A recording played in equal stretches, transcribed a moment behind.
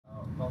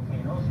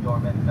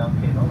dormant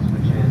volcanoes,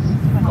 which is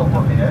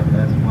Coco Head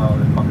as well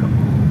as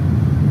Makapu.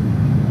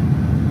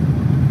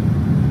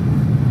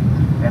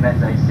 And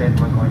as I said,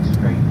 we're going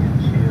straight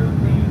into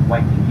the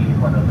Waikiki,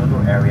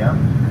 Honolulu area.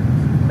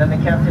 Then the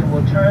captain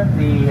will turn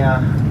the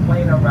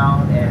plane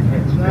around and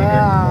head straight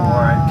in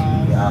for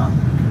the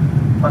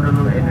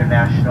Honolulu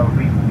International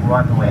Reef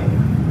runway.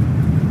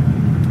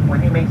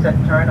 When he makes that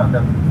turn on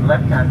the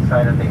left-hand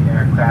side of the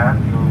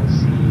aircraft, you'll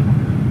see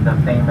the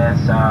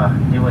famous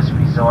newest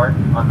resort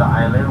on the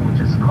island,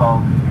 which is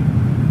called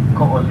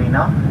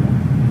Ko'olina.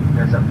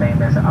 There's a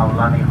famous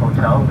Aulani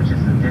Hotel, which is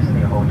the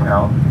Disney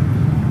Hotel.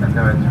 And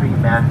there are 3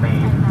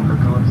 man-made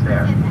lagoons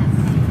there.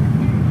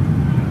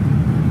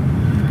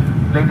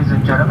 Ladies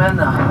and gentlemen,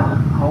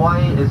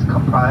 Hawaii is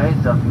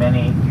comprised of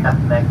many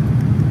ethnic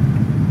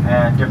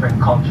and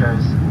different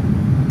cultures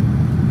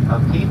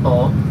of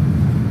people,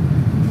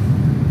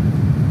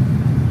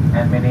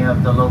 and many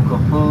of the local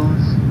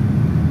foods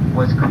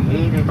was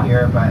created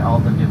here by all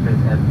the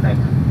different ethnic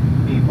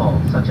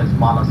people, such as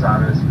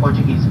Malasada's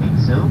Portuguese meat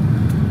soup,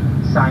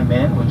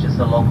 Saimin, which is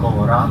the local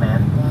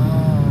ramen,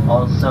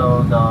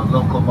 also the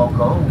local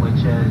moko,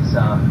 which is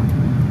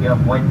you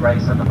have white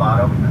rice on the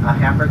bottom, a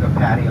hamburger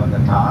patty on the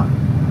top,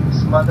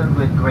 smothered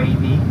with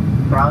gravy,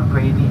 brown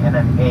gravy, and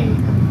an egg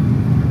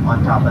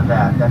on top of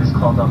that. That is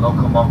called a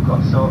local moko.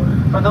 So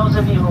for those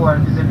of you who are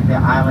visiting the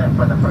island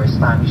for the first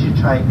time, you should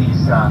try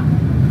these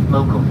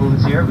local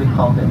foods here. We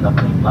call it the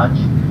complete lunch.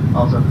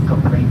 Also, the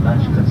complete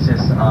lunch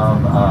consists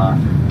of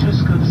 2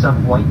 scoops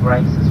of white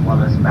rice as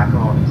well as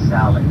macaroni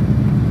salad.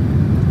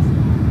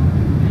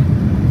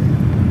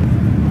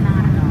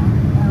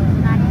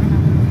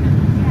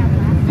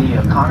 The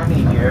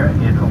economy here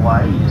in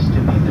Hawaii used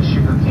to be the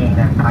sugarcane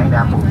and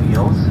pineapple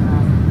fields.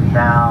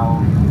 Now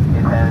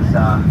it has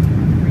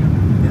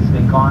it's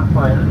been gone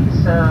for at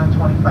least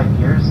 25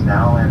 years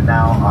now, and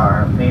now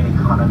our main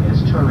economy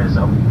is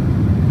tourism.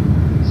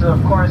 So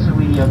of course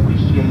we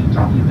appreciate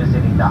you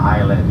visiting the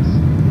islands.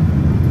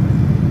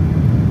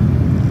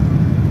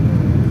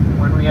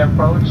 When we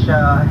approach,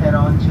 head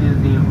on to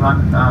the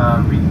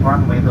reef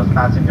runway, those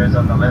passengers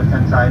on the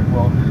left-hand side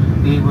will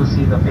be able to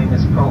see the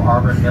famous Pearl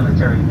Harbor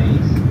military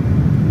base.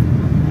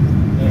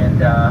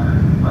 And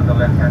on the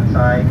left-hand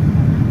side,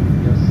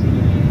 you'll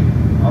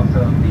see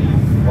also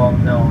the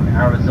well-known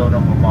Arizona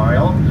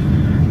Memorial.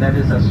 That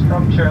is a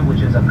structure which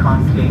is a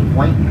concave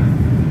white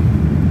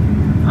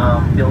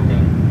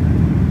building.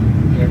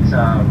 It's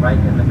right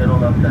in the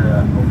middle of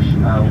the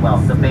ocean,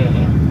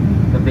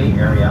 the Bay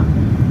Area,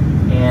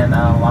 and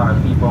a lot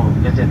of people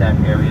visit that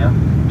area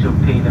to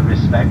pay the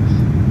respects.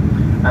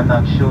 I'm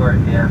not sure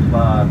if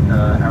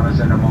the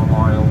Arizona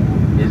Memorial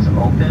is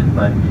open,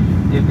 but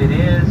if it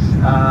is,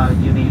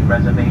 you need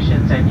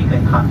reservations, and you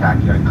can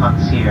contact your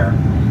concierge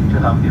to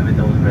help you with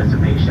those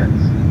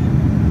reservations.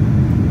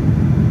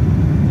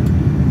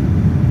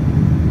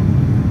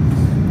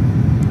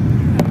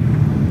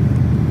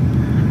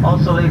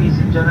 Also, ladies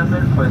and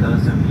gentlemen, for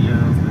those of you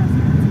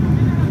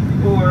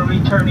who are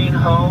returning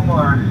home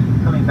or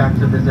coming back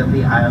to visit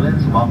the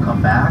islands,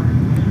 welcome back.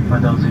 For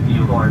those of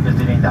you who are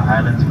visiting the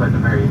islands for the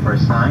very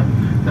first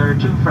time, there are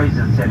 2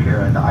 phrases said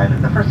here on the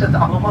island. The first is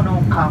aloha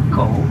no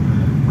kako,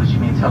 which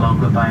means hello,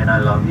 goodbye, and I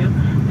love you.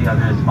 The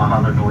other is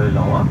mahalo nui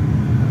loa,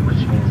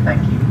 which means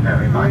thank you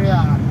very much.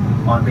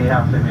 On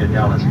behalf of your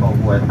Dallas Fort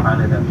Worth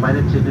pilot and flight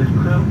attendant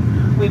crew,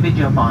 we bid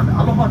you upon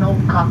aloha no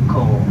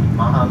kako,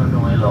 mahalo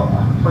nui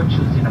loa, for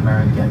choosing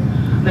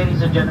American.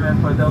 Ladies and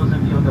gentlemen, for those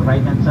of you on the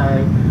right-hand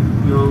side,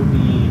 you'll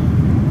be,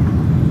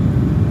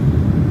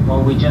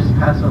 well, we just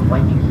passed the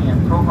Waikiki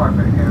and Pearl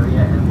Harbor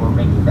area, and we're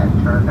making that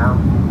turn now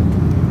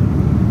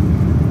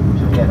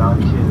to get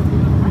onto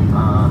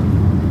the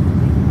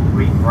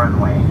reef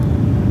runway.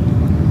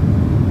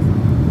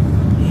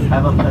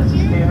 Have a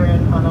pleasant stay here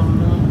in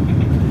Honolulu.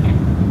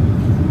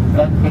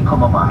 And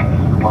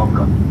ikomamai,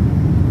 welcome.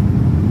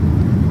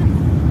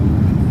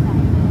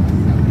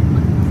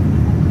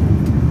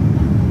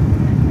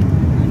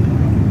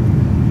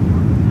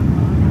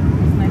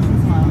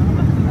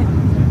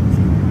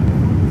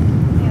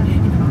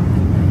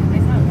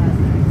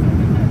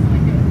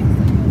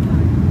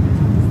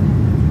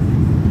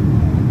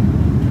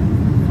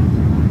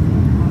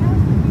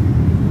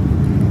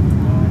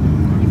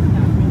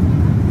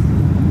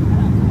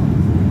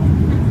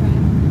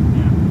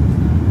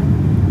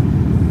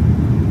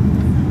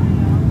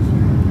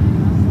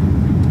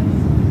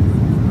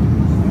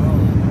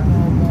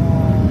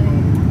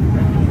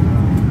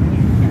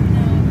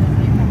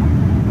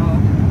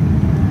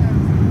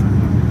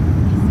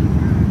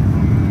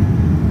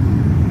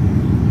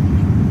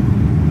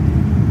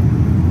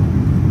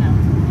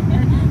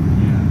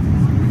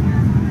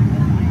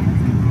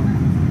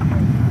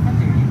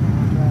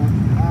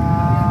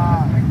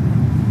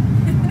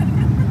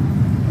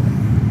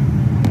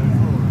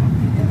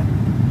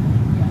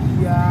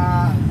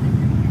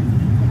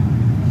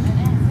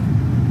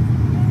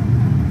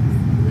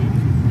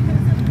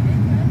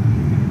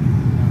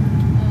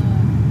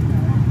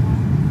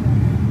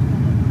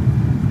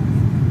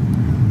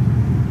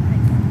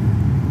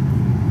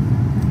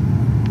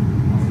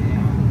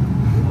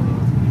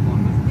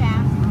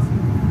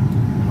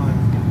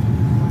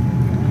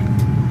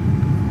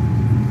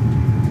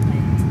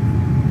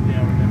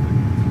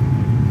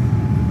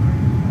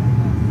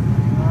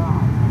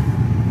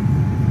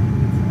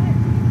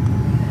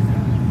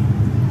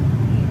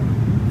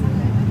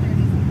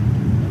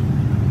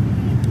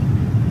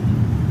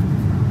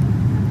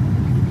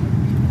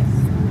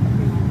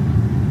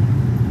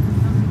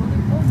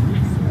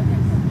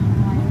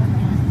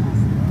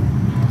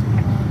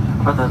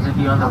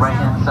 on the right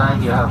hand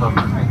side, you have a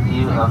perfect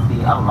view of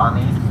the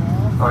Aulani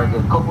or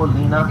the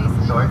Kopolina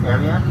resort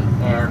area,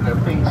 and the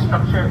big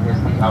structure is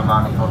the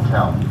Aulani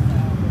Hotel.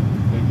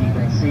 If you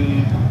can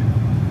see,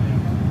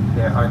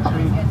 there are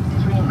three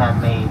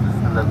man-made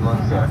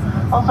lagoons there.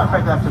 Also, I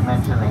forgot to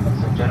mention,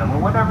 ladies and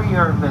gentlemen, whenever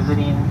you're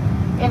visiting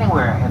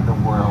anywhere in the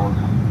world,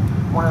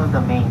 one of the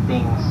main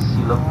things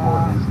you look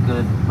for is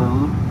good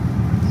food.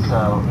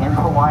 So in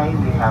Hawaii,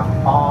 we have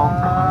all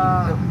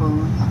kinds of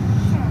foods.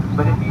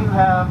 But if you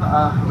have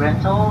a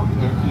rental,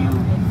 if you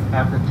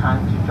have the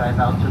time to drive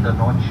out to the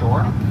North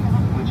Shore,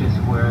 which is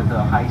where the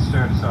high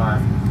surfs are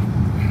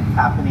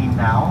happening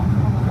now,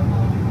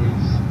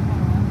 these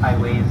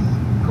highways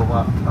go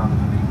up from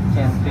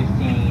 10,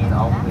 15,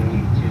 all the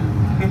way to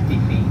 50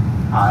 feet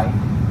high,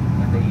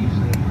 and they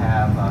usually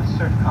have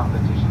surf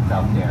competitions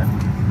out there.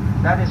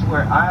 That is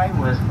where I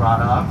was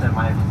brought up, and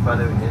my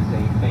brother is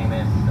a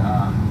famous,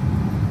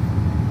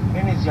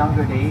 in his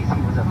younger days,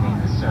 he was a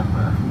famous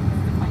surfer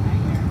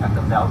at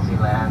the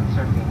Land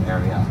surfing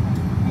area.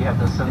 You have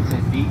the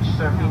Sunset Beach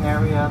surfing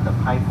area, the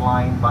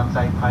pipeline,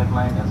 Banzai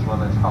pipeline, as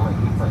well as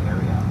Haleiwa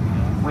area.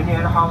 When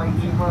you're in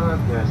Haleiwa,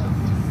 there's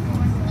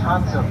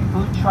tons of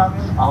food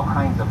trucks, all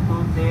kinds of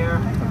food there,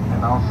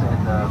 and also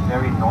in the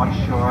very north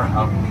shore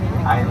of the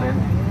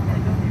island,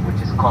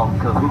 which is called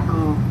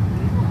Kahuku.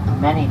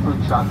 Many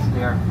food trucks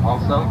there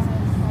also,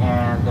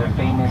 and they're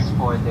famous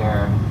for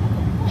their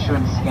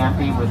shrimp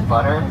scampi with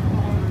butter.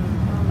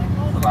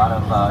 A lot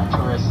of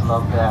tourists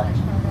love that.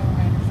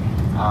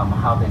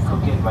 How they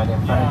cook it right in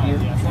front of you.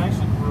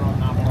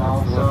 And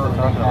also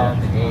they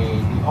have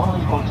the only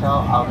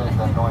hotel out in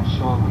the North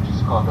Shore, which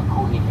is called the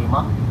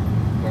Ku'ilima.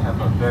 They have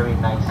a very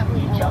nice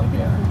beach out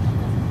there.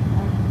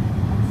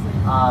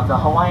 The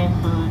Hawaiian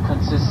food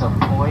consists of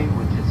poi,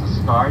 which is a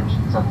starch.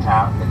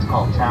 It's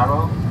called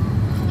taro,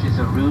 which is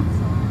a root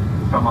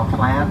from a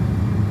plant.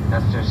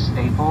 That's their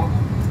staple.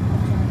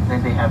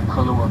 Then they have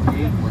kalua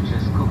pig, which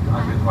is cooked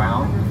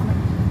underground.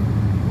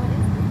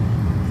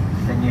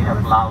 Then you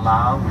have lau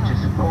lau, which is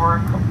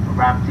pork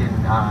wrapped in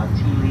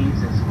tea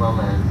leaves as well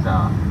as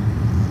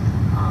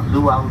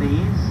luau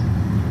leaves.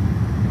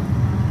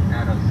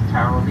 That is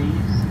taro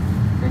leaves.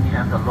 Then you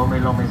have the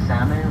lome lome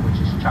salmon, which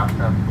is chopped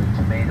up with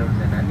tomatoes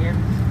and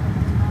onions.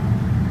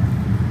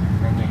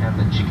 Then you have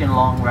the chicken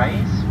long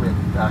rice with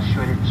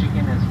shredded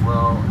chicken as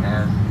well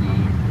as the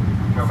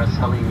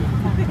vermicelli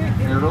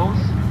noodles.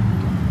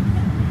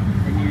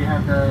 Then you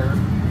have the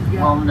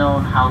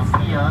well-known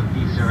haupia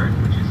dessert,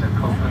 which is a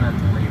coconut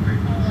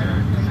flavored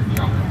dessert. It's a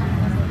chocolate.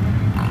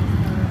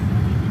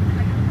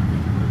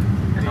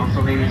 And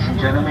also, ladies and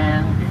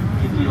gentlemen,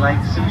 if you like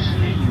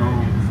sushi,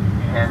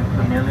 and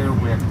familiar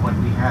with what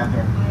we have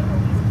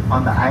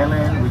on the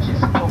island, which is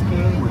poke,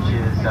 which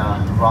is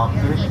raw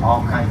fish,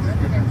 all kinds of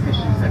different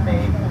fishes that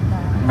they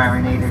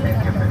marinated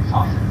in different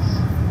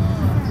sauces.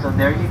 So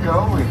there you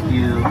go. If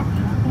you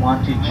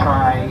want to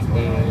try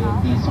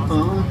these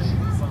foods,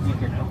 you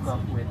can hook up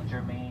with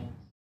Jermaine.